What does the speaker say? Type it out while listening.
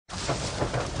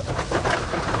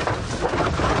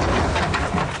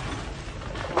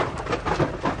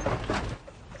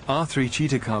Our three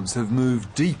cheetah cubs have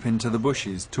moved deep into the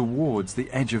bushes towards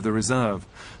the edge of the reserve.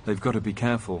 They've got to be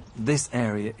careful. This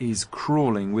area is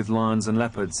crawling with lions and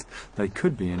leopards. They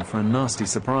could be in for a nasty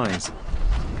surprise.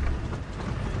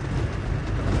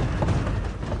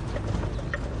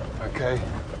 Okay,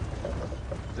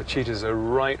 the cheetahs are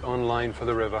right on line for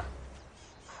the river.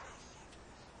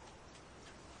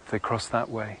 If they cross that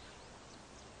way,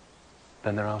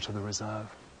 then they're out of the reserve.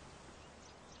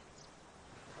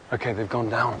 Okay, they've gone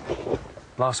down.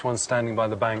 Last one standing by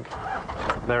the bank.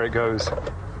 There it goes.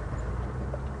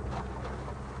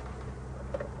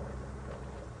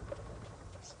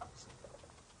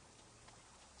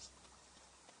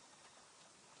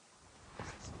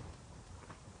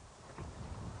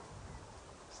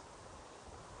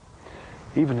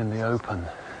 Even in the open,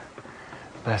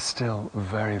 they're still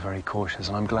very, very cautious,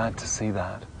 and I'm glad to see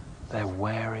that. They're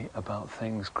wary about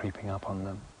things creeping up on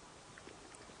them.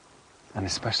 And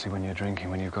especially when you're drinking,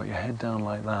 when you've got your head down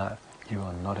like that, you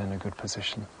are not in a good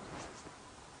position.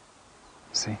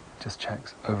 See, just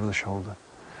checks over the shoulder.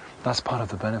 That's part of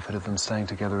the benefit of them staying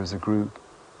together as a group.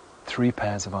 3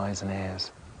 pairs of eyes and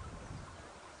ears.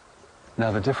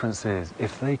 Now the difference is,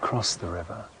 if they cross the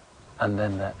river and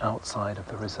then they're outside of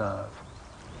the reserve,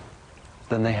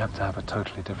 then they have to have a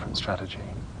totally different strategy.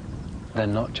 They're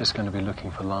not just going to be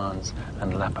looking for lions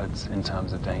and leopards in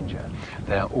terms of danger.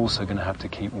 They are also going to have to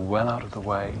keep well out of the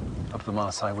way of the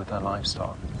Maasai with their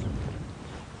livestock.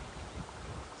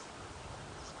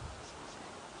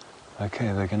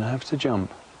 Okay, they're going to have to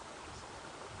jump.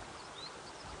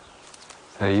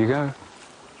 There you go.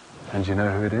 And you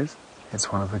know who it is? It's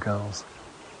one of the girls.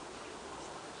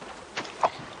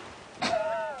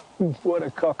 What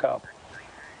a cock-up.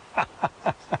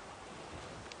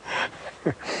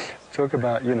 Talk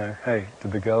about, you know, hey,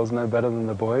 did the girls know better than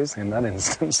the boys? In that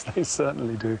instance, they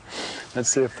certainly do. Let's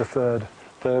see if the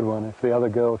third one, if the other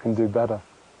girl can do better.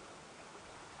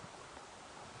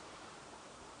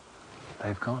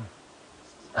 They've gone.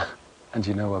 And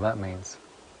you know what that means?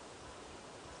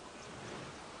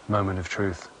 Moment of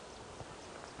truth.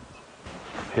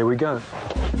 Here we go.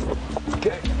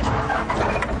 Okay.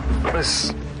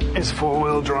 This is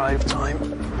 4-wheel drive time.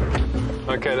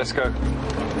 Okay, let's go.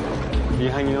 Are you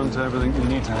hanging on to everything you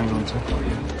need to hang on to?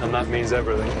 And that means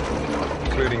everything,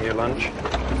 including your lunch.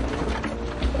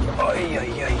 Oy,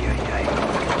 oy, oy, oy, oy.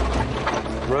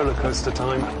 Roller coaster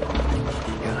time.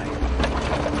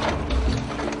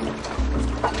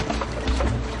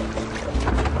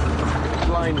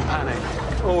 Blind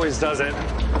panic. Always does it.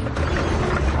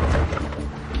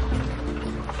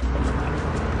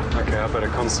 Okay, I better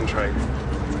concentrate.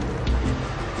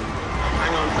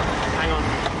 Hang on, hang on.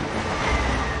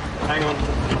 Hang on.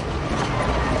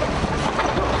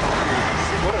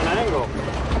 What an angle.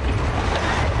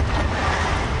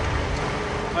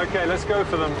 Okay, let's go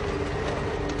for them.